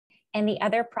and the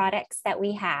other products that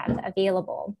we have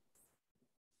available.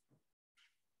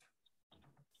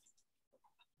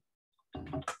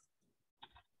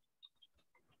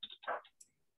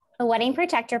 The Wedding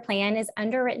Protector Plan is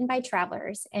underwritten by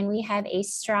Travelers, and we have a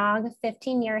strong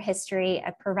 15-year history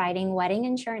of providing wedding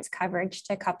insurance coverage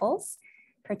to couples,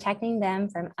 protecting them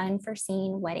from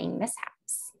unforeseen wedding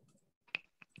mishaps.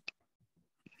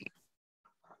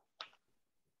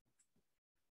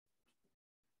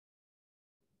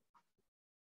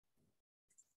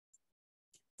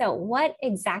 So what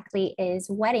exactly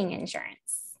is wedding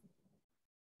insurance?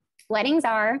 Weddings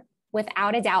are,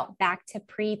 without a doubt, back to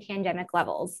pre-pandemic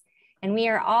levels. And we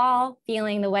are all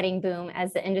feeling the wedding boom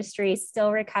as the industry is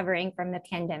still recovering from the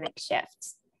pandemic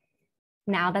shift.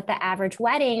 Now that the average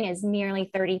wedding is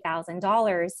nearly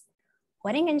 $30,000,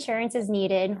 wedding insurance is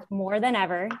needed more than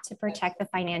ever to protect the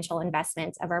financial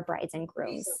investments of our brides and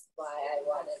grooms. Why I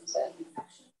wanted to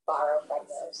borrow from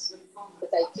those.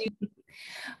 I do.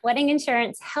 Wedding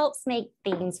insurance helps make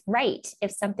things right if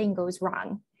something goes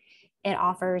wrong. It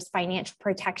offers financial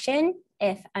protection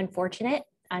if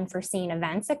unforeseen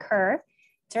events occur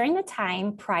during the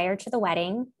time prior to the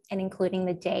wedding and including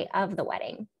the day of the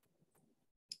wedding.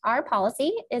 Our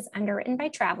policy is underwritten by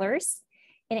Travelers,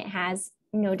 and it has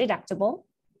no deductible.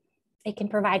 It can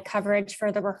provide coverage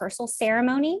for the rehearsal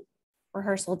ceremony,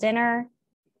 rehearsal dinner,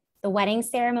 the wedding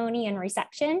ceremony and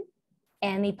reception,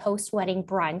 and the post-wedding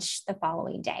brunch the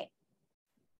following day.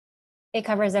 It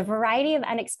covers a variety of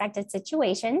unexpected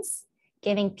situations,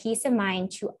 giving peace of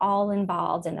mind to all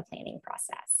involved in the planning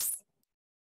process.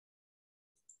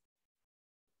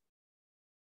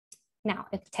 Now,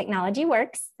 if technology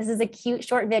works, this is a cute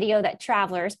short video that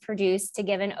Travelers produced to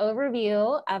give an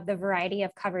overview of the variety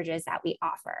of coverages that we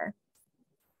offer.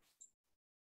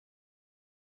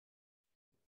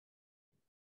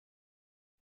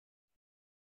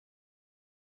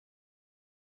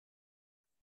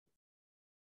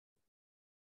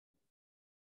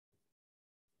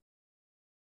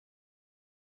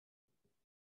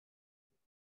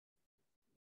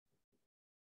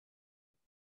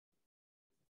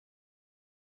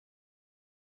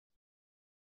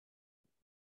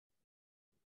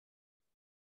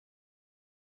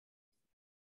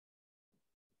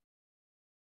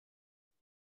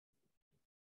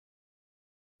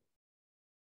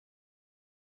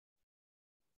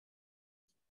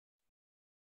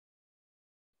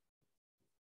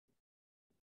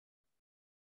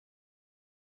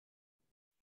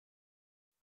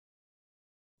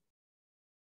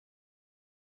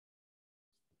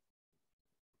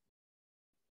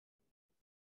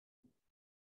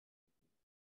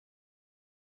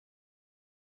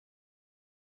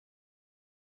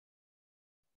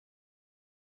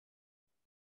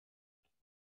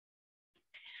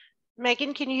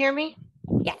 Megan, can you hear me?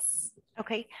 Yes.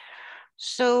 Okay.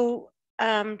 So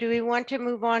do we want to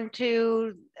move on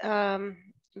to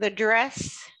the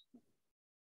dress?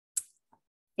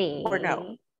 Or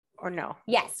no? Or no?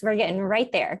 Yes, we're getting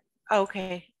right there.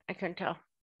 Okay, I couldn't tell.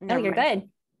 No, you're good.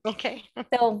 Okay.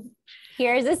 So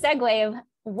here's a segue of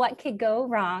what could go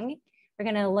wrong. We're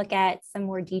going to look at some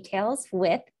more details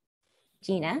with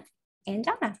Gina and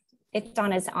Donna, if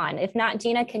Donna's on. If not,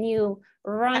 Gina, can you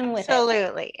run with it?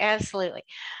 Absolutely, absolutely.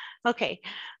 Okay,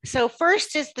 so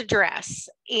first is the dress,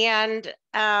 and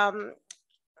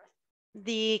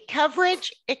the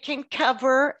coverage, it can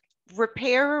cover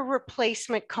repair or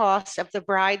replacement costs of the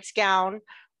bride's gown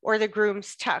or the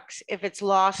groom's tux if it's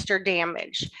lost or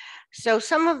damaged. So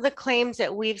some of the claims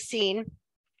that we've seen,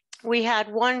 we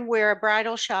had one where a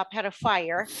bridal shop had a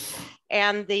fire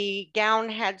and the gown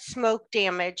had smoke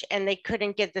damage and they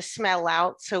couldn't get the smell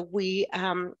out. So we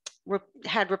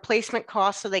had replacement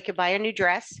costs so they could buy a new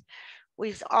dress.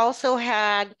 We've also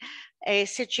had a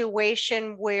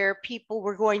situation where people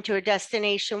were going to a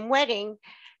destination wedding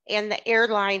and the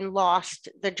airline lost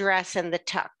the dress and the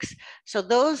tux. So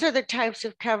those are the types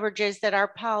of coverages that our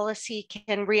policy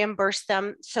can reimburse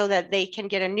them so that they can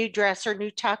get a new dress or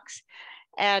new tux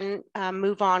and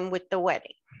move on with the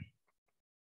wedding.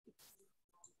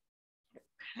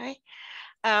 Okay.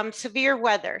 Severe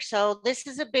weather. So this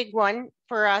is a big one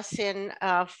for us in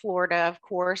Florida, of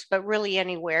course, but really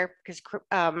anywhere because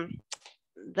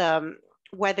the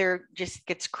weather just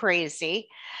gets crazy.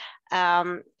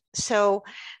 So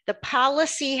the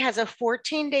policy has a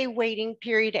 14-day waiting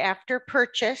period after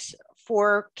purchase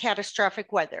for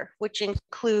catastrophic weather, which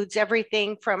includes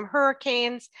everything from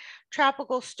hurricanes,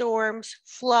 tropical storms,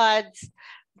 floods,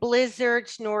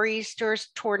 blizzards, nor'easters,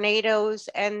 tornadoes,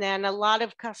 and then a lot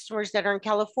of customers that are in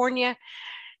California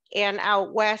and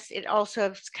out west, it also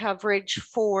has coverage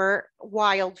for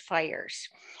wildfires.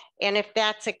 And if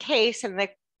that's a case and the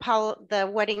the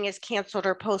wedding is canceled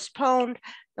or postponed,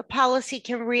 the policy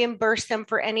can reimburse them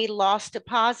for any lost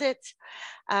deposits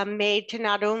made to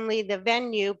not only the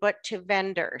venue, but to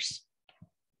vendors.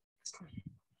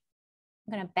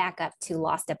 I'm going to back up to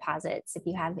lost deposits if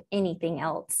you have anything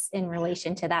else in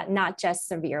relation to that, not just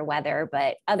severe weather,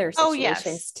 but other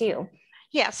situations too.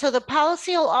 Yeah, so the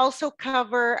policy will also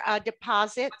cover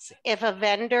deposits if a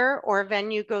vendor or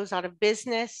venue goes out of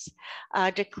business,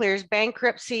 declares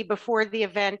bankruptcy before the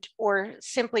event, or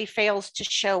simply fails to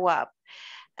show up.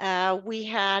 We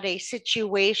had a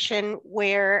situation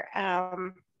where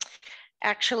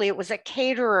actually it was a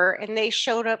caterer and they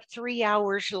showed up 3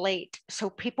 hours late. So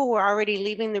people were already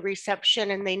leaving the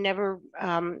reception and they never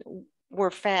were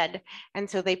fed. And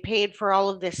so they paid for all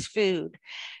of this food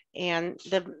and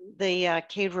the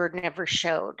caterer never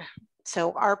showed.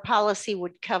 So our policy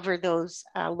would cover those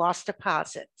lost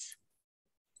deposits.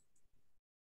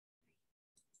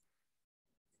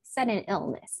 Sudden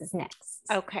illness is next.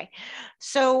 Okay,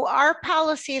 so our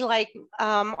policy, like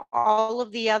all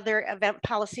of the other event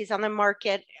policies on the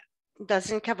market,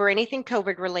 doesn't cover anything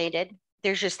COVID related.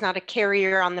 There's just not a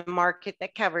carrier on the market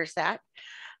that covers that.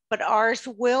 But ours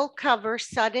will cover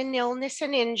sudden illness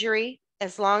and injury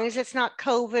as long as it's not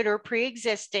COVID or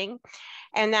pre-existing.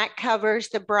 And that covers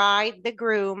the bride, the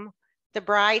groom, the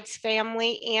bride's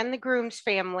family, and the groom's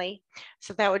family.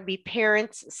 So that would be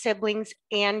parents, siblings,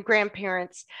 and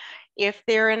grandparents. If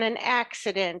they're in an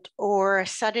accident or a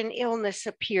sudden illness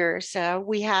appears,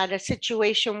 we had a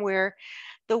situation where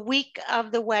the week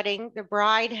of the wedding, the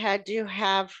bride had to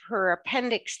have her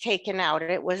appendix taken out.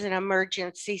 It was an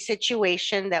emergency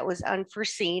situation that was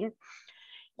unforeseen.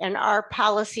 And our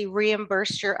policy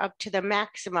reimbursed her up to the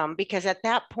maximum because at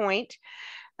that point,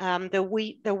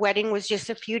 the wedding was just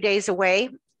a few days away,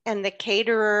 and the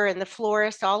caterer and the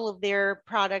florist, all of their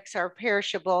products are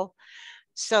perishable.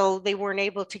 So they weren't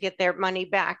able to get their money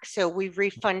back. So we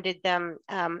refunded them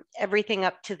everything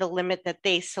up to the limit that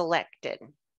they selected.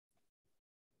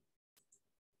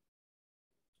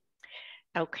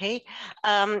 Okay,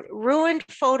 ruined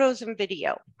photos and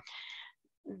video.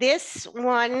 This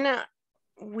one,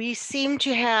 we seem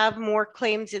to have more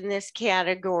claims in this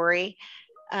category.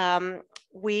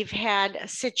 We've had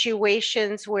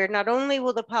situations where not only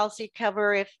will the policy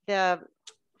cover if the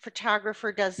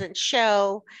photographer doesn't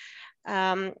show,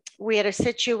 we had a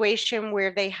situation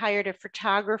where they hired a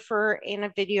photographer and a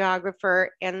videographer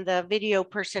and the video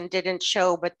person didn't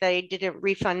show, but they didn't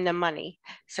refund the money.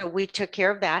 So we took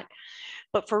care of that.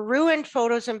 But for ruined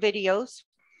photos and videos,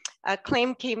 a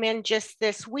claim came in just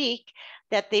this week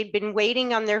that they'd been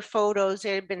waiting on their photos.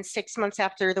 It had been 6 months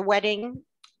after the wedding,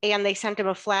 and they sent them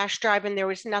a flash drive and there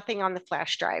was nothing on the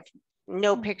flash drive,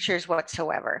 no pictures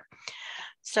whatsoever.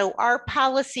 So our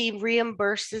policy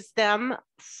reimburses them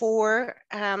for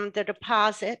the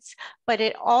deposits, but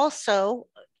it also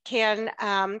can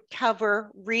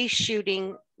cover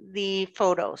reshooting the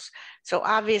photos. So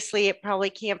obviously it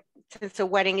probably can't, since the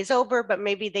wedding is over, but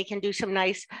maybe they can do some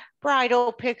nice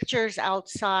bridal pictures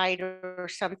outside or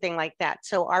something like that.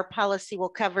 So our policy will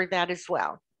cover that as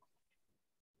well.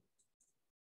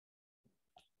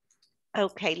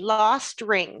 Okay, lost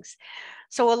rings.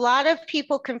 So a lot of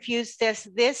people confuse this.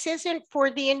 This isn't for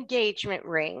the engagement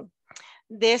ring.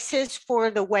 This is for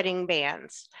the wedding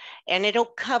bands, and it'll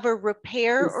cover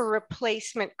repair or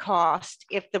replacement cost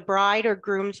if the bride or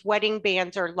groom's wedding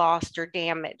bands are lost or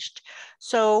damaged.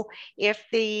 So if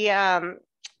the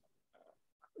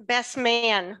best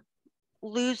man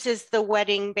loses the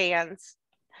wedding bands,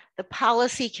 the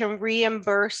policy can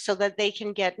reimburse so that they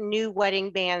can get new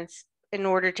wedding bands in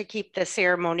order to keep the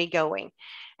ceremony going.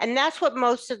 And that's what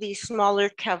most of these smaller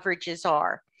coverages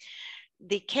are.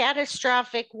 The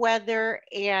catastrophic weather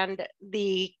and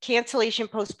the cancellation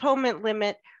postponement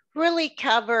limit really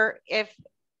cover if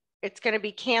it's going to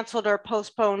be canceled or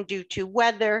postponed due to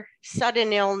weather,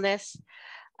 sudden illness,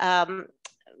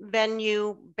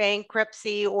 venue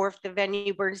bankruptcy, or if the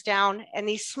venue burns down. And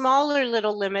these smaller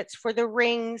little limits for the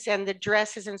rings and the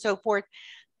dresses and so forth,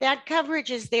 that coverage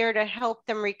is there to help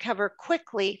them recover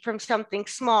quickly from something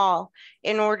small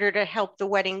in order to help the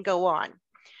wedding go on.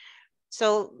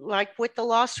 So like with the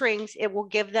lost rings, it will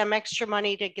give them extra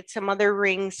money to get some other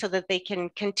rings so that they can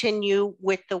continue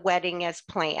with the wedding as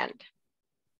planned.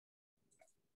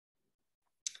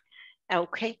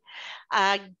 Okay,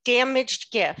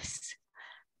 damaged gifts.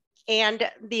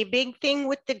 And the big thing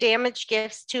with the damaged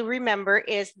gifts to remember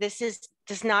is this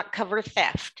does not cover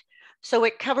theft. So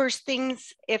it covers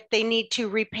things if they need to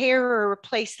repair or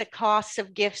replace the costs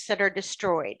of gifts that are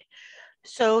destroyed.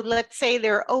 So let's say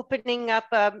they're opening up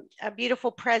a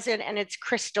beautiful present and it's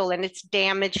crystal and it's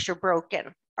damaged or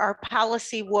broken. our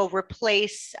policy will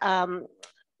replace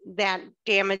that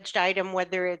damaged item,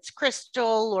 whether it's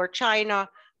crystal or china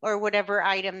or whatever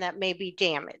item that may be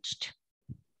damaged.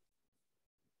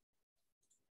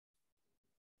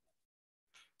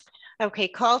 Okay,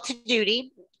 call to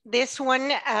duty. This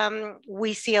one,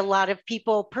 we see a lot of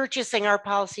people purchasing our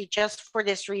policy just for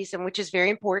this reason, which is very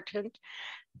important.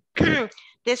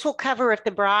 This will cover if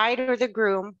the bride or the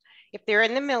groom, if they're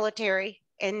in the military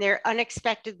and they're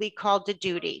unexpectedly called to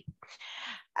duty.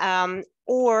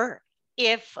 Or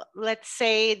if, let's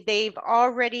say, they've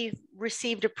already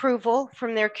received approval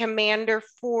from their commander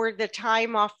for the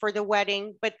time off for the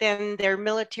wedding, but then their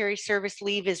military service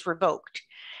leave is revoked.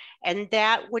 And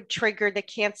that would trigger the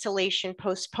cancellation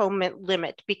postponement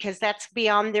limit because that's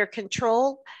beyond their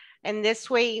control. And this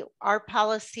way, our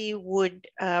policy would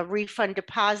refund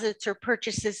deposits or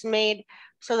purchases made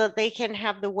so that they can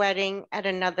have the wedding at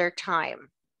another time.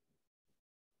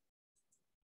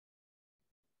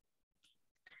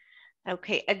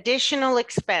 Okay, additional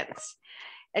expense.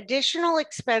 Additional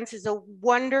expense is a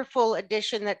wonderful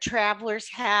addition that Travelers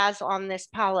has on this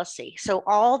policy. So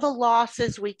all the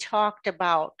losses we talked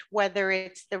about, whether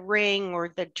it's the ring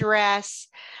or the dress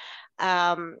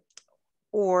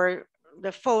or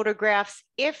the photographs,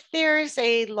 if there's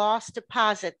a lost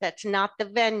deposit that's not the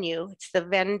venue, it's the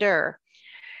vendor,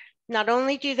 not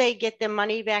only do they get the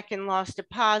money back in lost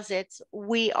deposits,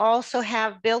 we also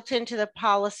have built into the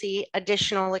policy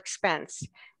additional expense.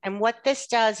 And what this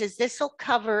does is this will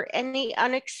cover any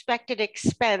unexpected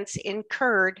expense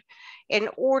incurred in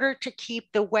order to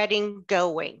keep the wedding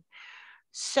going.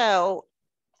 So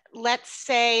let's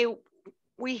say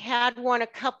we had one a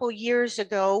couple years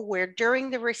ago where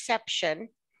during the reception,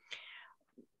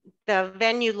 the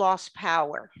venue lost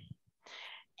power.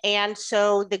 And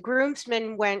so the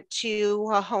groomsmen went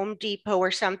to a Home Depot or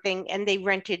something and they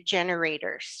rented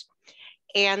generators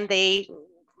and they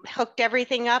hooked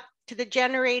everything up to the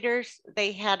generators.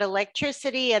 They had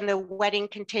electricity and the wedding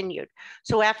continued.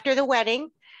 So after the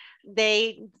wedding,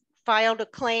 they filed a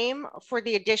claim for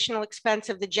the additional expense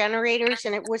of the generators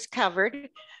and it was covered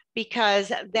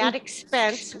because that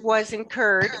expense was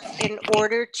incurred in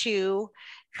order to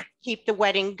keep the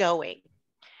wedding going.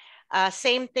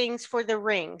 Same things for the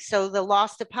rings. So the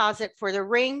lost deposit for the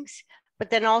rings, but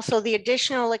then also the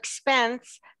additional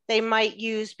expense they might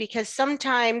use because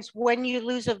sometimes when you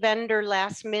lose a vendor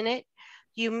last minute,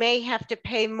 you may have to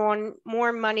pay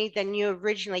more money than you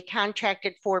originally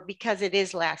contracted for because it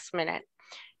is last minute.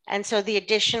 And so the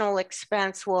additional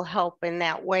expense will help in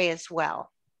that way as well.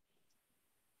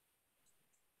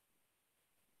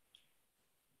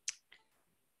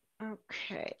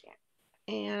 Okay.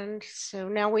 And so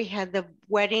now we had the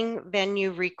wedding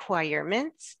venue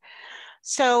requirements.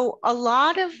 So a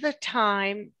lot of the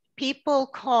time people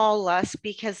call us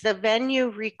because the venue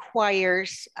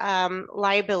requires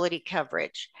liability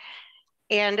coverage.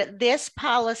 And this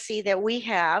policy that we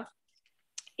have,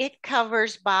 it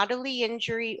covers bodily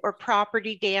injury or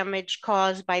property damage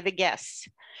caused by the guests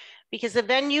because the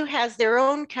venue has their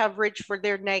own coverage for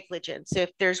their negligence. If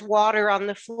there's water on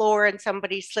the floor and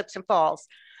somebody slips and falls.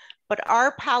 But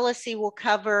our policy will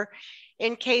cover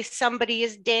in case somebody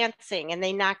is dancing and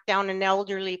they knock down an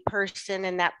elderly person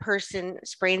and that person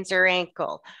sprains their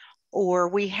ankle. Or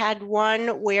we had one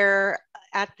where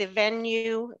at the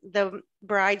venue, the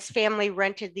bride's family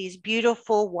rented these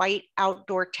beautiful white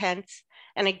outdoor tents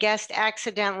and a guest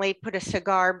accidentally put a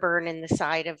cigar burn in the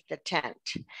side of the tent.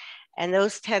 And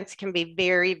those tents can be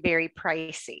very, very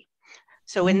pricey.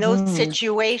 So in those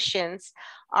situations,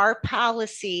 our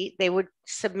policy, they would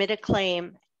submit a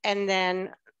claim and then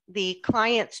the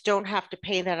clients don't have to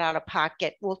pay that out of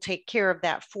pocket. We'll take care of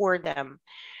that for them.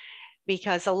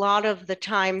 Because a lot of the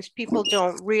times people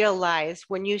don't realize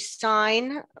when you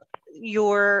sign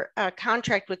your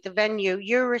contract with the venue,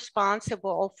 you're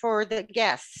responsible for the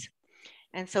guests.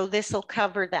 And so this will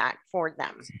cover that for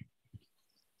them.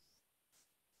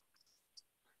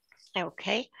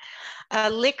 Okay.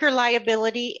 Liquor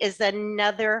liability is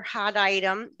another hot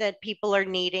item that people are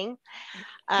needing.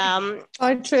 Hi,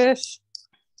 Trish.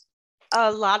 A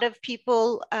lot of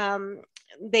people,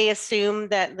 they assume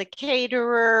that the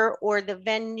caterer or the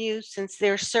venue, since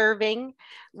they're serving,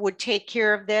 would take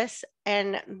care of this.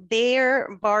 And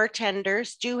their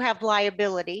bartenders do have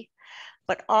liability.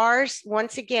 But ours,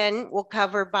 once again, will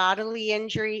cover bodily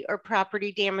injury or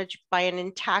property damage by an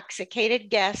intoxicated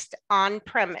guest on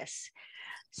premise.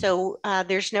 So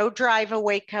there's no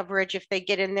drive-away coverage if they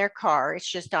get in their car.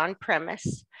 It's just on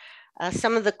premise.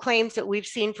 Some of the claims that we've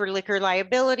seen for liquor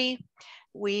liability,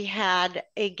 we had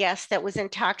a guest that was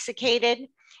intoxicated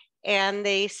and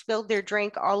they spilled their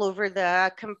drink all over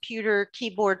the computer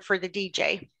keyboard for the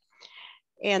DJ.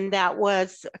 And that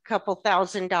was a couple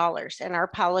 $1,000s, and our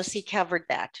policy covered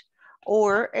that.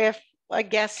 Or if a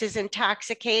guest is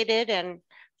intoxicated and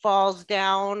falls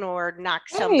down or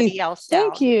knocks somebody else down,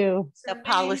 Thank you. the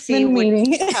policy would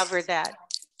cover that.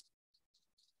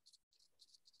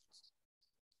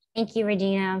 Thank you,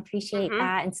 Regina. Appreciate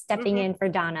that, and stepping in for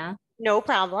Donna. No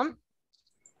problem.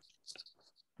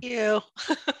 You.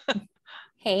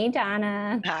 Hey,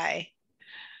 Donna. Hi.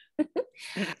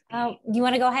 You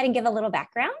want to go ahead and give a little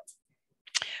background?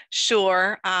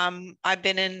 Sure. I've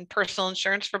been in personal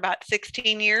insurance for about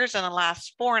 16 years, and the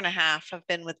last 4.5 have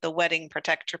been with the Wedding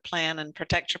Protector Plan and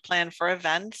Protector Plan for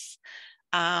Events,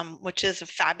 which is a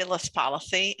fabulous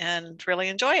policy, and really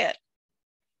enjoy it.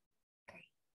 Great.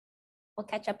 We'll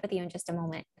catch up with you in just a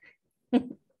moment.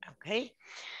 Okay.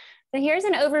 So here's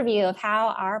an overview of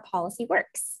how our policy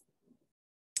works.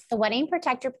 The Wedding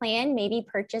Protector Plan may be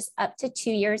purchased up to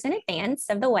 2 years in advance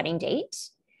of the wedding date.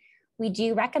 We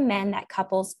do recommend that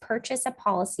couples purchase a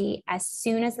policy as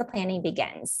soon as the planning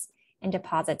begins and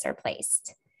deposits are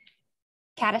placed.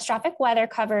 Catastrophic weather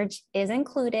coverage is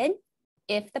included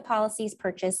if the policy is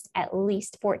purchased at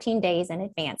least 14 days in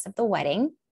advance of the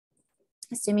wedding,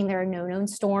 assuming there are no known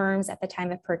storms at the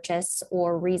time of purchase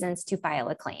or reasons to file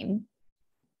a claim.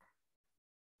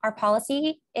 Our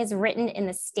policy is written in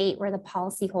the state where the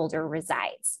policyholder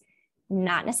resides,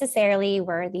 not necessarily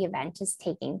where the event is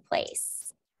taking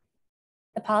place.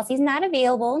 The policy is not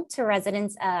available to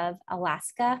residents of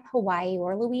Alaska, Hawaii,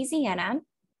 or Louisiana.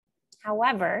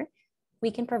 However, we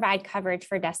can provide coverage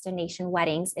for destination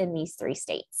weddings in these 3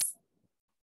 states.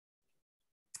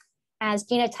 As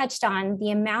Gina touched on,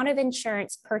 the amount of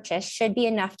insurance purchased should be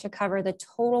enough to cover the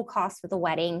total cost of the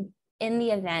wedding in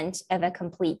the event of a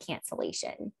complete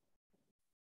cancellation.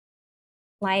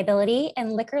 Liability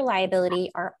and liquor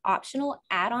liability are optional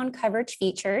add-on coverage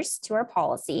features to our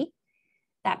policy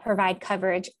that provide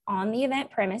coverage on the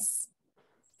event premise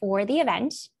for the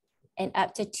event and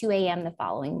up to 2 a.m. the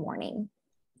following morning.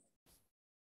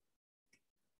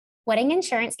 Wedding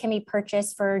insurance can be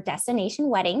purchased for destination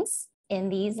weddings in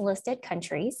these listed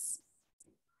countries.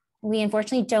 We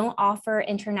unfortunately don't offer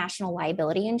international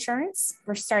liability insurance.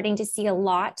 We're starting to see a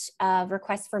lot of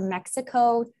requests for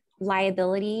Mexico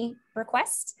liability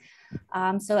requests.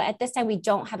 So at this time, we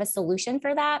don't have a solution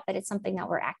for that, but it's something that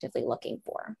we're actively looking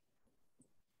for.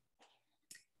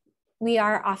 We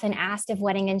are often asked if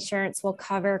wedding insurance will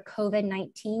cover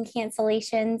COVID-19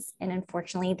 cancellations, and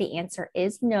unfortunately, the answer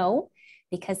is no,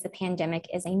 because the pandemic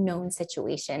is a known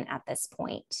situation at this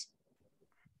point.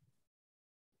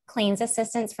 Claims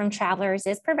assistance from travelers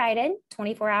is provided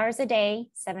 24 hours a day,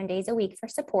 7 days a week for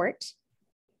support.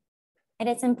 And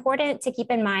it's important to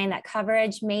keep in mind that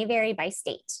coverage may vary by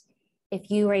state. If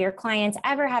you or your clients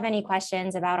ever have any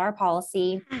questions about our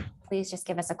policy, please just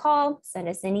give us a call, send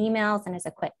us an email, send us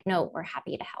a quick note. We're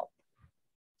happy to help.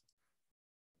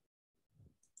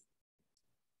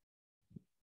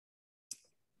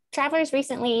 Travelers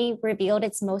recently revealed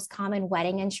its most common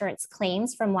wedding insurance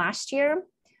claims from last year,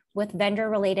 with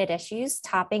vendor-related issues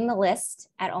topping the list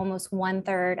at almost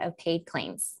 1/3 of paid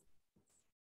claims.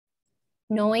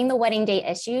 Knowing the wedding day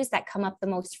issues that come up the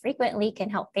most frequently can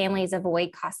help families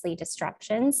avoid costly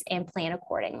disruptions and plan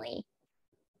accordingly.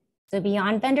 So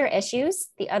beyond vendor issues,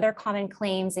 the other common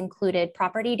claims included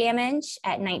property damage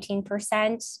at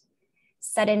 19%,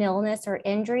 sudden illness or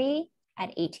injury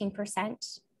at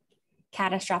 18%,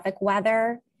 catastrophic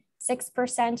weather,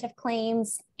 6% of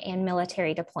claims, and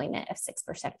military deployment of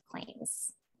 6% of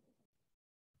claims.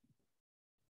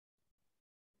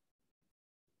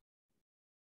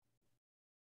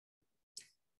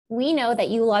 We know that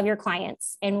you love your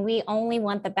clients and we only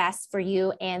want the best for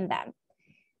you and them,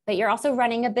 but you're also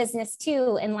running a business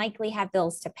too and likely have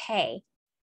bills to pay.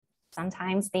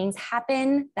 Sometimes things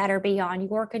happen that are beyond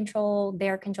your control,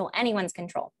 their control, anyone's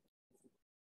control.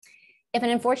 If an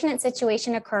unfortunate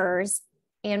situation occurs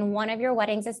and one of your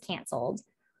weddings is canceled,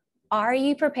 are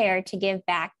you prepared to give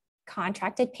back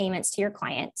contracted payments to your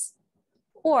clients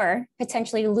or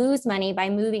potentially lose money by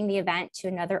moving the event to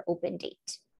another open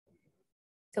date?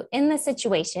 So in this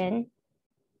situation,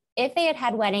 if they had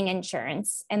had wedding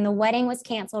insurance and the wedding was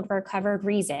canceled for a covered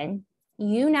reason,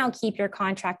 you now keep your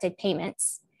contracted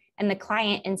payments and the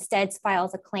client instead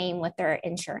files a claim with their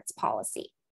insurance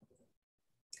policy.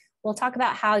 We'll talk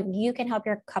about how you can help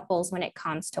your couples when it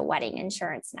comes to wedding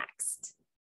insurance next.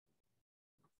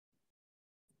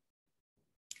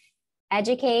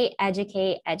 Educate,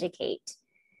 educate, educate.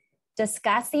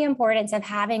 Discuss the importance of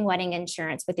having wedding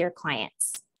insurance with your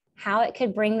clients. how it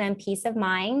could bring them peace of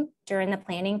mind during the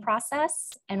planning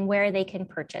process, and where they can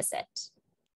purchase it.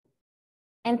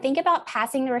 And think about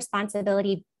passing the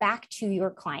responsibility back to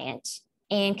your client,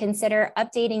 and consider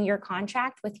updating your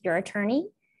contract with your attorney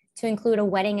to include a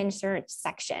wedding insurance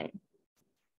section.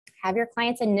 Have your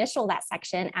clients initial that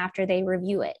section after they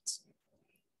review it.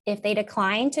 If they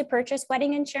decline to purchase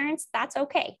wedding insurance, that's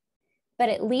okay, but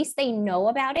at least they know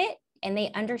about it and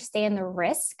they understand the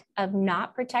risk of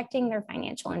not protecting their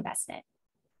financial investment.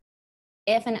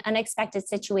 If an unexpected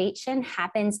situation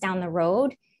happens down the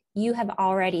road, you have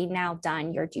already now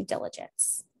done your due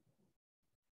diligence.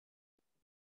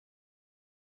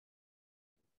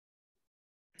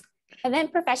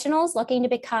 Event professionals looking to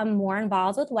become more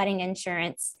involved with wedding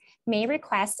insurance may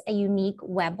request a unique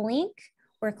web link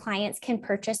where clients can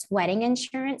purchase wedding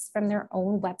insurance from their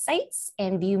own websites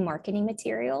and view marketing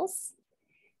materials.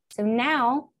 So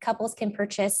now couples can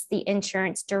purchase the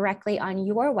insurance directly on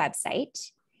your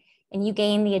website, and you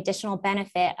gain the additional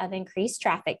benefit of increased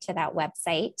traffic to that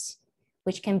website,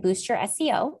 which can boost your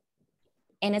SEO.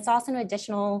 And it's also an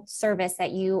additional service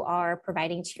that you are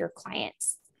providing to your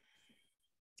clients.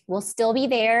 We'll still be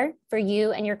there for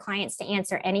you and your clients to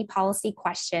answer any policy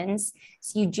questions,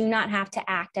 so you do not have to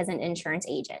act as an insurance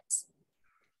agent.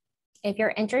 If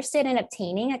you're interested in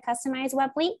obtaining a customized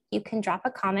web link, you can drop a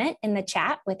comment in the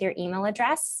chat with your email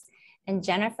address, and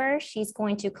Jennifer, she's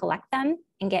going to collect them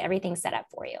and get everything set up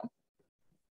for you.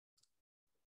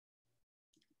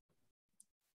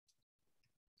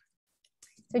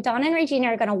 So Donna and Regina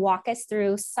are going to walk us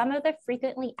through some of the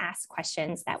frequently asked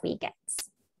questions that we get.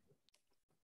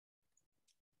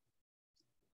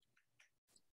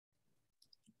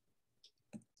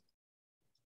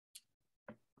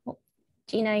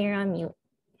 Gina, you're on mute.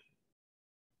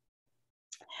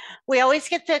 We always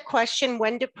get the question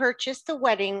when to purchase the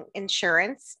wedding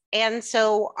insurance. And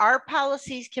so our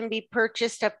policies can be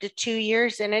purchased up to 2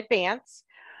 years in advance.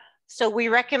 So we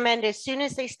recommend as soon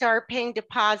as they start paying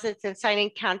deposits and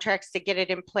signing contracts to get it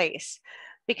in place.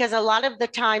 Because a lot of the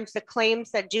times the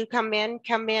claims that do come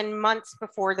in months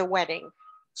before the wedding.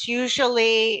 It's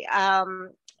usually,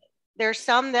 there's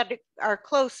some that are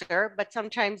closer, but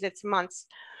sometimes it's months.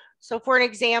 So for an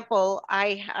example,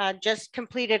 I just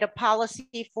completed a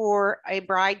policy for a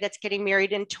bride that's getting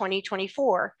married in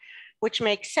 2024, which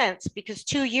makes sense because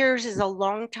 2 years is a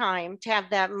long time to have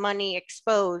that money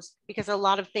exposed, because a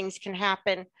lot of things can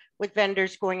happen with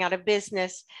vendors going out of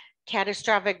business,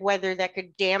 catastrophic weather that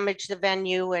could damage the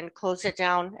venue and close it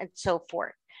down and so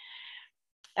forth.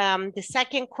 The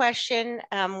second question,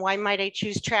 why might I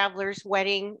choose Travelers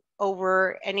Wedding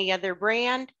over any other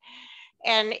brand?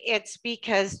 And it's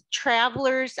because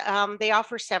Travelers, they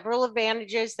offer several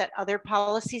advantages that other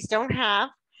policies don't have.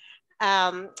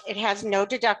 It has no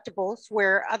deductibles,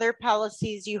 where other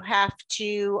policies you have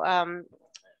to,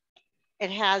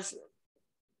 it has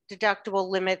deductible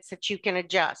limits that you can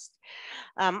adjust.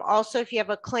 Also, if you have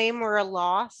a claim or a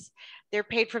loss, they're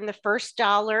paid from the first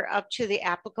dollar up to the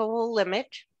applicable limit.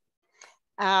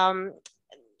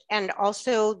 And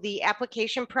also the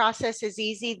application process is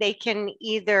easy. They can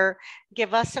either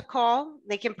give us a call,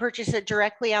 they can purchase it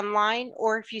directly online,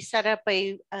 or if you set up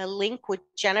a link with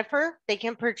Jennifer, they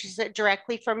can purchase it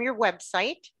directly from your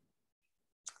website.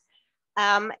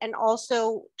 And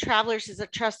also Travelers is a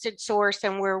trusted source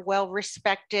and we're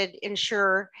well-respected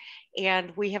insurer,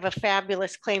 and we have a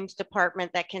fabulous claims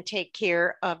department that can take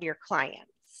care of your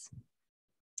clients.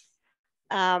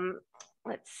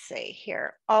 Let's see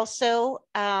here. Also,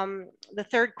 the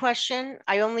third question,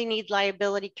 I only need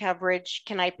liability coverage.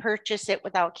 Can I purchase it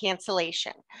without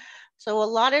cancellation? So a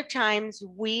lot of times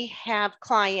we have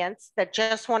clients that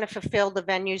just want to fulfill the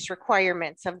venue's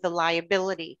requirements of the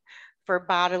liability for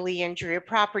bodily injury or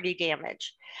property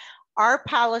damage. Our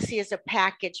policy is a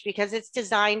package because it's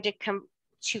designed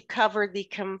to cover the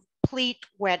complete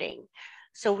wedding.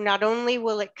 So not only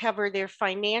will it cover their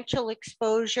financial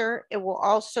exposure, it will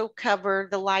also cover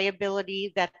the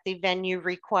liability that the venue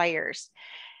requires.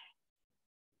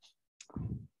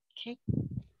 Okay,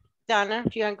 Donna,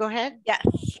 if you want to go ahead.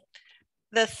 Yes,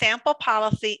 the sample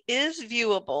policy is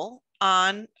viewable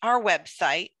on our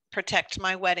website,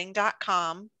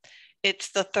 protectmywedding.com.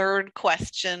 It's the third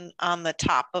question on the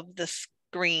top of the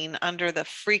screen under the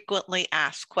frequently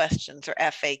asked questions, or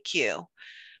FAQ.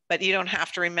 But you don't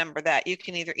have to remember that. You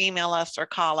can either email us or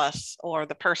call us, or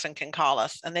the person can call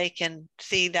us and they can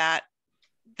see that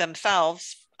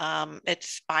themselves.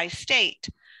 It's by state,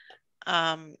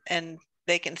 and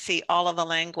they can see all of the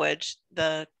language,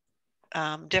 the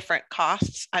different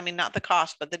costs. I mean, not the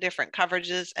cost, but the different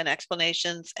coverages and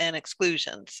explanations and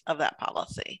exclusions of that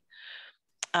policy.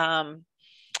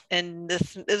 and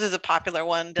this is a popular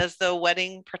one. Does the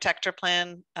wedding protector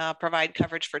plan provide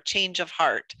coverage for change of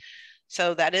heart?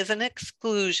 So that is an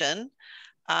exclusion.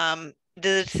 The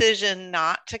decision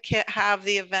not to have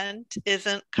the event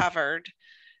isn't covered.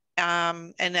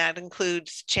 And that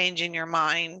includes changing your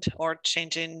mind or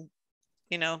changing,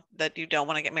 that you don't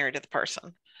want to get married to the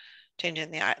person,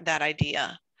 changing that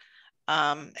idea.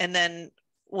 And then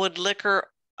would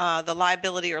the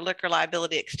liability or liquor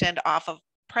liability extend off of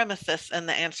premises? And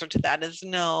the answer to that is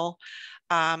no.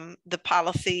 The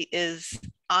policy is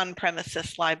on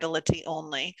premises liability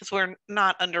only, because we're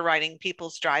not underwriting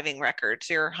people's driving records.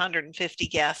 Your 150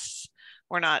 guests,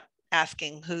 we're not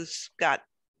asking who's got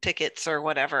tickets or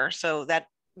whatever. So that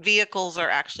vehicles are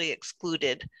actually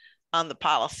excluded on the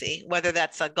policy, whether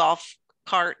that's a golf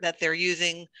cart that they're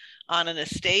using on an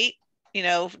estate,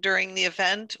 during the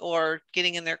event, or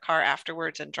getting in their car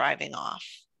afterwards and driving off.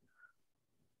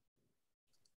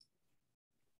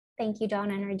 Thank you,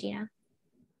 Donna and Regina.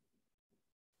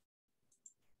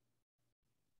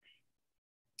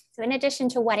 So in addition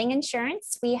to wedding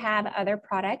insurance, we have other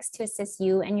products to assist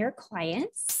you and your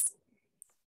clients.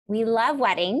 We love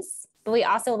weddings, but we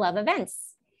also love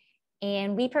events.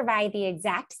 And we provide the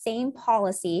exact same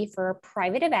policy for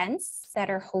private events that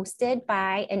are hosted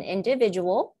by an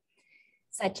individual,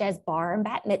 such as bar and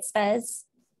bat mitzvahs,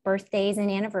 birthdays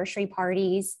and anniversary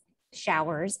parties,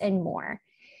 showers, and more.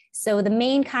 So the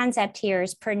main concept here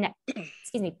is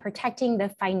protecting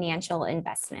the financial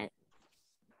investment.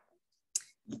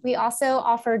 We also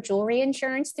offer jewelry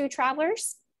insurance through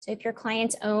Travelers. So if your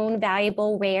clients own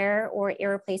valuable, rare, or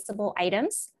irreplaceable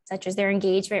items, such as their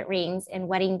engagement rings and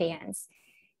wedding bands,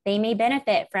 they may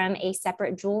benefit from a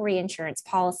separate jewelry insurance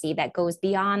policy that goes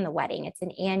beyond the wedding. It's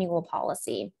an annual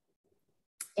policy.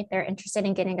 If they're interested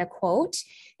in getting a quote,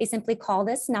 they simply call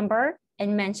this number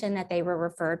and mention that they were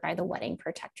referred by the Wedding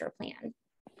Protector Plan.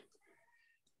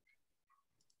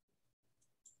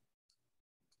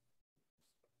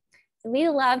 We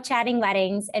love chatting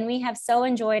weddings, and we have so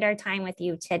enjoyed our time with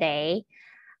you today.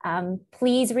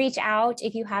 Please reach out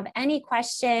if you have any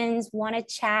questions, want to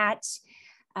chat.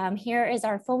 Here is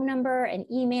our phone number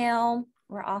and email.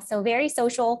 We're also very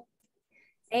social.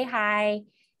 Say hi.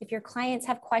 If your clients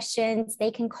have questions, they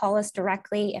can call us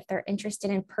directly. If they're interested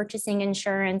in purchasing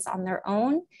insurance on their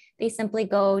own, they simply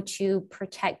go to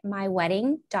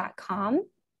protectmywedding.com.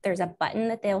 There's a button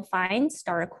that they'll find,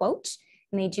 start a quote,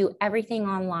 and they do everything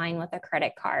online with a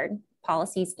credit card.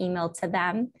 Policies emailed to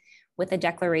them with a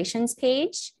declarations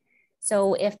page.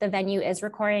 So if the venue is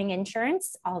requiring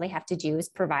insurance, all they have to do is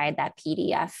provide that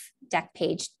PDF deck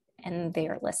page and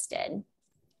they're listed.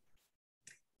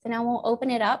 So now we'll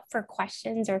open it up for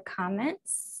questions or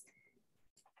comments.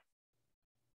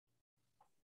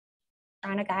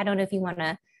 Veronica, I don't know if you want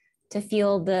to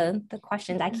field the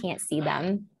questions. I can't see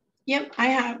them. Yep,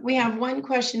 we have one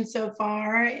question so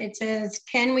far. It says,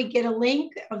 can we get a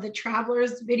link of the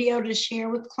Travelers video to share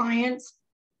with clients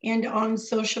and on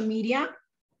social media?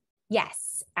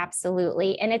 Yes,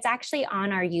 absolutely. And it's actually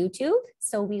on our YouTube.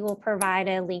 So we will provide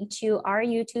a link to our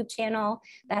YouTube channel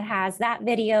that has that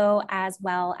video, as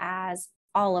well as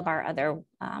all of our other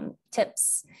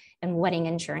tips and wedding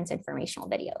insurance informational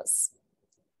videos.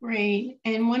 Great.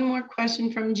 And one more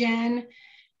question from Jen.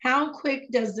 How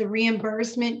quick does the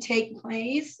reimbursement take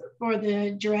place for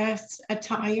the dress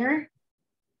attire?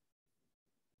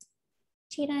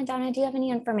 Gina and Donna, do you have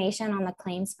any information on the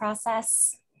claims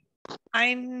process?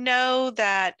 I know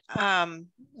that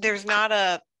there's not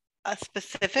a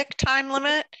specific time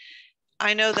limit.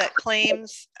 I know that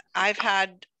claims, I've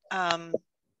had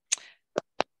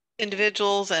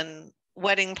individuals and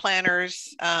wedding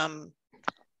planners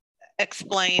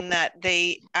explain that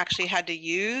they actually had to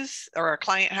use, or a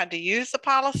client had to use the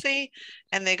policy,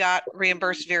 and they got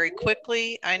reimbursed very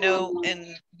quickly. I know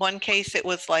in one case it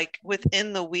was like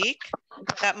within the week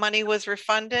that money was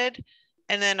refunded.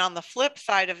 And then on the flip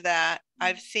side of that,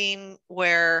 I've seen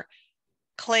where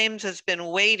claims has been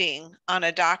waiting on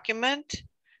a document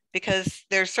because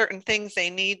there's certain things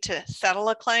they need to settle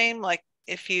a claim. Like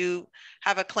if you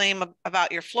have a claim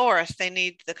about your florist, they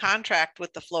need the contract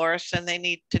with the florist, and they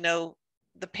need to know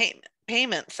the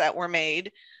payments that were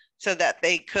made so that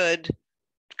they could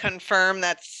confirm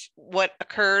that's what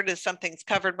occurred, is something's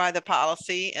covered by the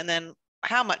policy, and then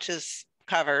how much is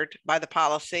covered by the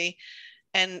policy.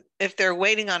 And if they're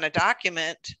waiting on a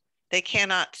document, they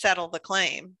cannot settle the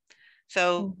claim.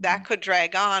 So that could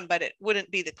drag on, but it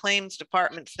wouldn't be the claims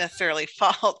department's necessarily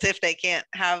fault if they can't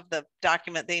have the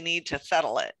document they need to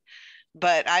settle it.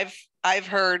 But I've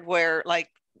heard where like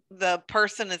the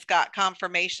person has got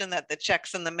confirmation that the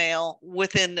check's in the mail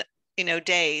within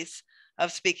days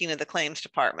of speaking to the claims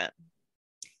department.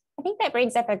 I think that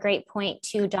brings up a great point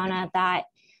too, Donna, that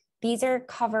these are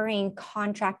covering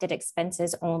contracted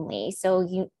expenses only.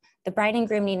 So the bride and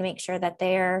groom need to make sure that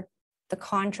they're the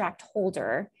contract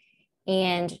holder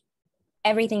and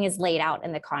everything is laid out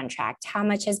in the contract. How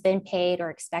much has been paid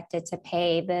or expected to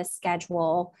pay, the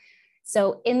schedule.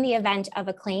 So in the event of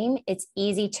a claim, it's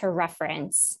easy to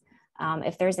reference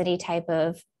if there's any type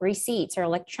of receipts or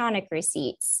electronic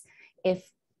receipts. If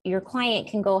your client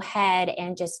can go ahead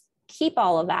and just keep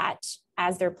all of that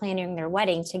as they're planning their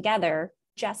wedding together,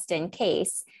 just in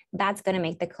case, that's going to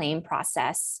make the claim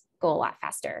process go a lot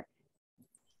faster.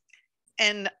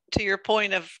 And to your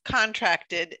point of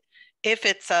contracted, if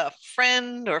it's a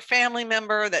friend or family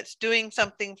member that's doing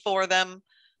something for them,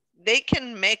 they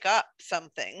can make up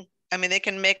something. I mean, they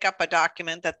can make up a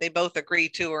document that they both agree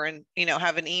to, or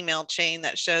have an email chain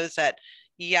that shows that,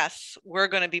 yes, we're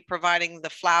going to be providing the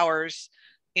flowers,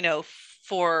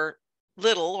 for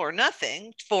little or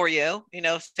nothing for you,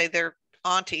 say their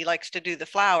auntie likes to do the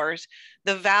flowers.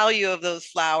 The value of those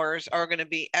flowers are going to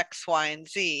be X, Y, and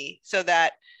Z, so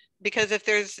that, because if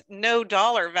there's no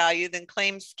dollar value, then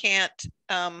claims can't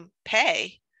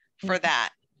pay for that.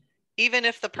 Even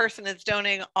if the person is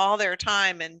donating all their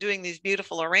time and doing these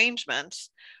beautiful arrangements,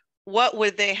 what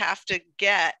would they have to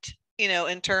get,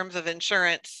 in terms of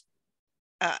insurance,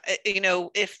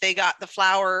 if they got the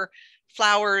flowers,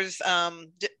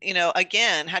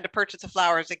 again, had to purchase the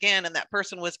flowers again, and that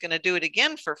person was going to do it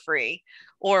again for free,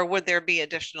 or would there be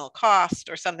additional cost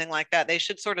or something like that? They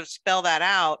should sort of spell that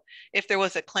out. If there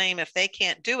was a claim, if they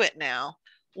can't do it now,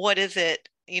 what is it,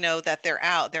 that they're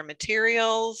out, their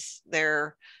materials,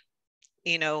 their,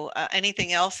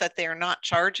 anything else that they're not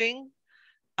charging,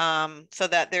 so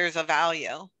that there's a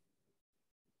value.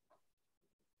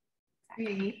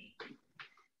 Great.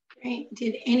 Great.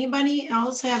 Did anybody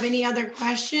else have any other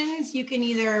questions? You can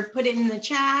either put it in the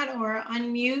chat or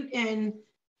unmute and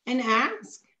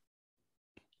ask.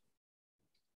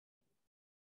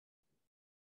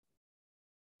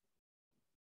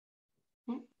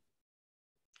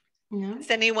 No. Has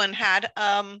anyone had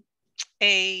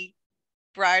a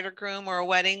bride or groom or a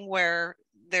wedding where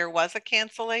there was a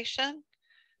cancellation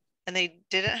and they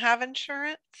didn't have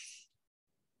insurance?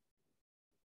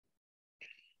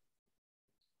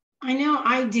 I know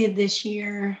I did this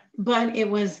year, but it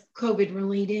was COVID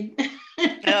related.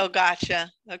 Oh,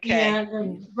 gotcha. Okay. Yeah,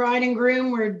 the bride and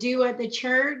groom were due at the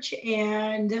church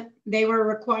and they were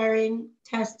requiring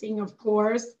testing, of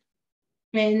course,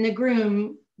 and the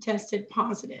groom tested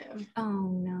positive. Oh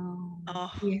no.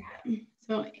 Oh. Yeah.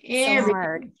 So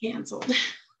everything canceled.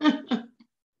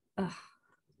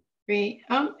 Great.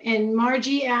 Oh, and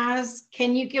Margie asks,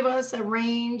 can you give us a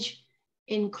range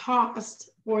in cost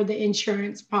for the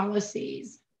insurance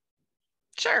policies?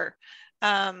 Sure.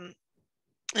 And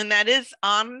that is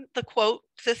on the quote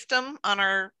system on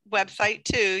our website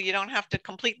too. You don't have to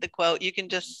complete the quote. You can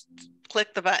just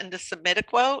click the button to submit a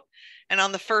quote. And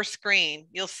on the first screen,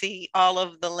 you'll see all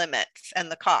of the limits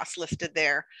and the costs listed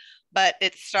there. But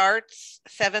it starts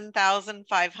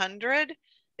 $7,500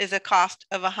 is a cost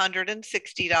of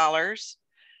 $160.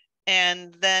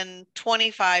 And then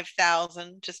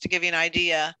 $25,000, just to give you an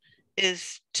idea,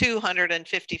 is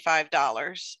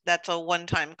 $255. That's a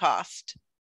one-time cost.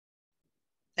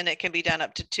 And it can be done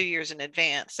up to 2 years in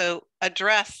advance. So a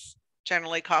dress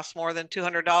generally costs more than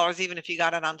 $200, even if you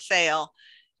got it on sale.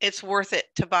 It's worth it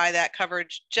to buy that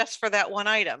coverage just for that one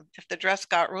item. If the dress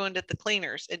got ruined at the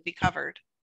cleaners, it'd be covered.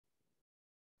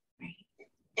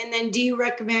 And then do you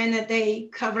recommend that they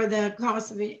cover the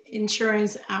cost of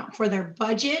insurance out for their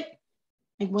budget?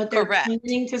 Like what they're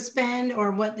planning to spend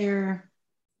or what they're...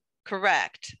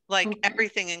 Correct. Like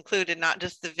everything included, not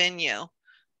just the venue,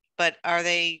 but are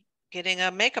they getting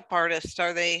a makeup artist?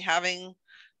 Are they having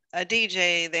a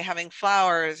DJ? Are they having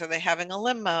flowers? Are they having a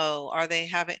limo? Are they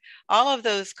having all of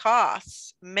those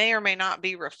costs may or may not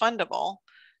be refundable.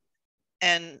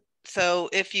 And so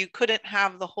if you couldn't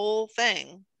have the whole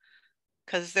thing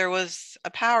because there was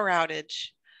a power outage,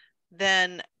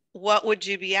 then what would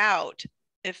you be out?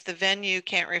 If the venue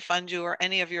can't refund you or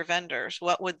any of your vendors,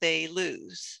 what would they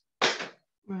lose?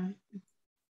 Right.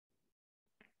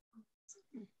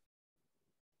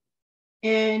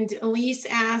 And Elise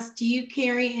asked, do you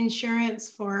carry insurance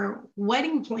for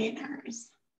wedding planners?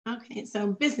 Okay,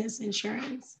 so business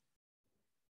insurance.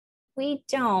 We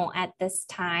don't at this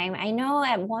time. I know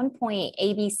at one point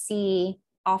ABC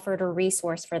offered a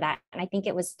resource for that. And I think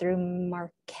it was through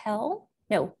Markel.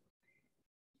 No.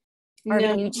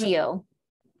 RV Nuccio,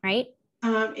 right?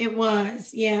 It was,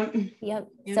 yeah. Yep.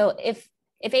 So if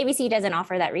ABC doesn't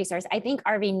offer that resource, I think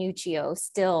RV Nuccio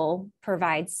still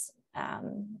provides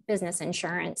business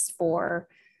insurance for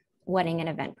wedding and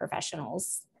event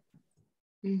professionals.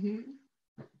 Mhm.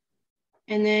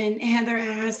 And then Heather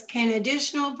asked, can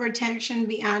additional protection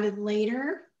be added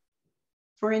later?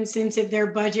 For instance, if their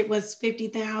budget was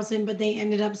 50,000, but they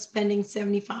ended up spending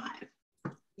 75.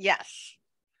 Yes.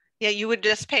 Yeah, you would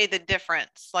just pay the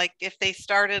difference. Like if they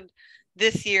started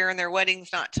this year and their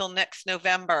wedding's not till next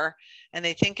November and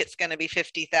they think it's going to be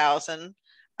 50,000.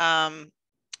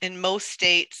 In most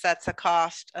states, that's a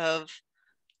cost of, let's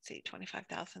see,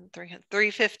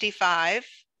 355,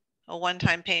 a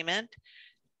one-time payment,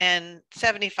 and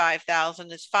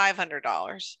 75,000 is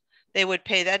 $500. They would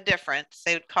pay that difference.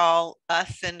 They would call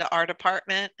us into our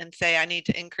department and say, I need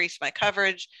to increase my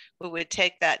coverage. We would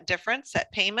take that difference,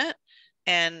 that payment,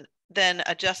 and then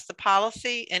adjust the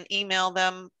policy and email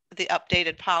them the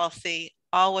updated policy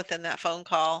all within that phone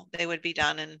call. They would be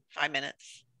done in 5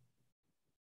 minutes.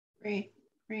 Great,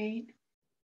 great.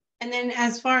 And then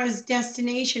as far as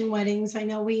destination weddings, I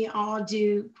know we all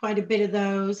do quite a bit of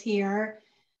those here.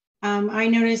 I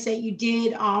noticed that you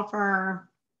did offer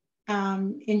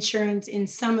insurance in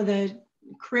some of the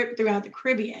throughout the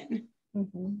Caribbean.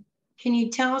 Mm-hmm. Can you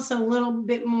tell us a little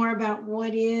bit more about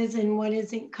what is and what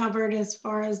isn't covered as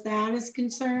far as that is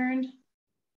concerned?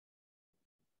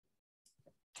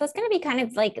 So it's going to be kind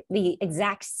of like the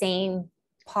exact same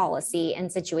policy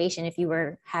and situation if you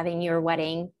were having your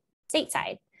wedding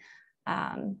stateside.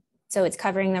 So it's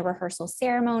covering the rehearsal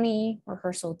ceremony,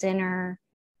 rehearsal dinner,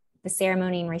 the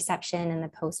ceremony and reception, and the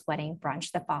post-wedding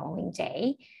brunch the following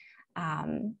day.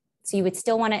 So you would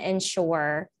still want to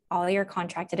insure all your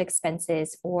contracted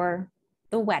expenses for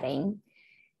the wedding.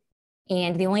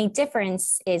 And the only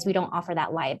difference is we don't offer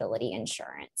that liability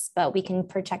insurance, but we can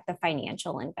protect the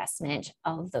financial investment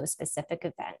of those specific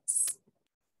events.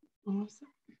 Awesome.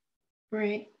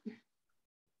 Great.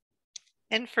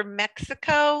 And for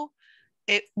Mexico,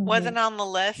 it wasn't on the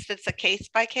list. It's a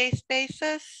case-by-case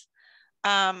basis.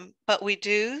 But we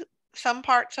do some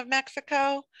parts of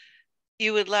Mexico.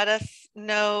 You would let us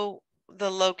know the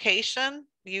location.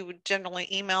 You would generally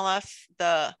email us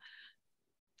the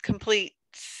complete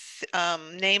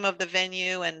name of the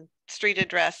venue and street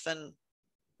address and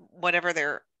whatever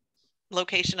their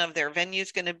location of their venue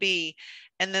is going to be.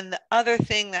 And then the other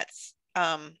thing that's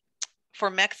for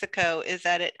Mexico is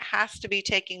that it has to be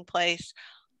taking place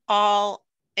all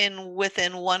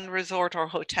within one resort or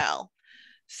hotel.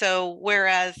 So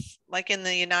whereas like in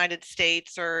the United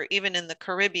States or even in the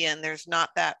Caribbean, there's not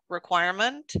that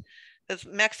requirement, because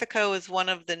Mexico is one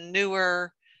of the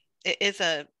newer,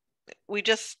 we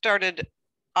just started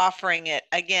offering it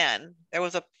again. There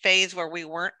was a phase where we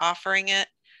weren't offering it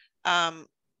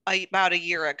about a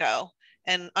year ago,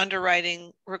 and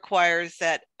underwriting requires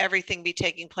that everything be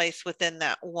taking place within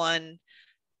that one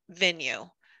venue.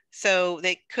 So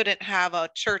they couldn't have a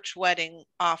church wedding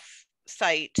off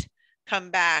site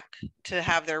come back to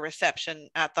have their reception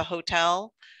at the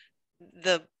hotel.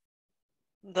 The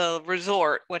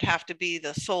resort would have to be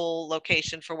the sole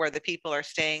location for where the people are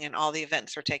staying and all the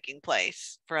events are taking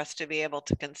place for us to be able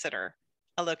to consider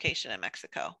a location in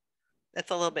Mexico.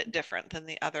 That's a little bit different than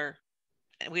the other.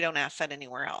 We don't ask that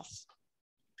anywhere else.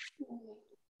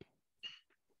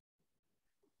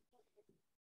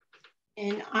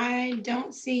 And I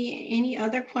don't see any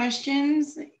other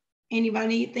questions.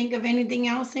 Anybody think of anything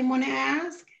else they want to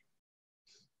ask?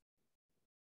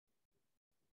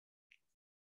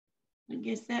 I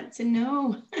guess that's a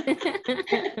no.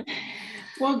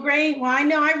 Well, great. Well, I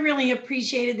know I really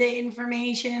appreciated the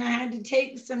information. I had to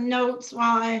take some notes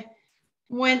while I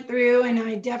went through, and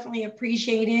I definitely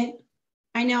appreciate it.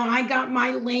 I know I got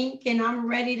my link and I'm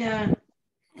ready to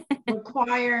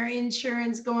require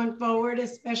insurance going forward,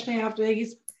 especially after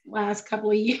these last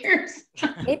couple of years.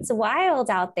 It's wild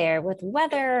out there with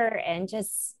weather and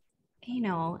just, you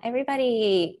know,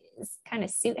 everybody is kind of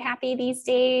suit happy these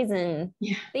days, and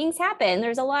things happen.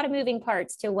 There's a lot of moving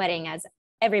parts to a wedding, as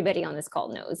everybody on this call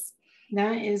knows.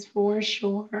 That is for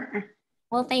sure.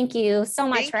 Well, thank you so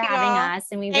much for having us,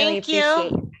 and we really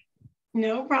appreciate it.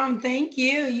 No problem. Thank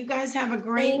you. You guys have a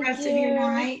great rest of your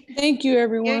night. Thank you,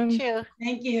 everyone. You too.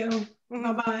 Thank you.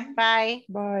 Bye-bye. Bye.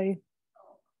 Bye.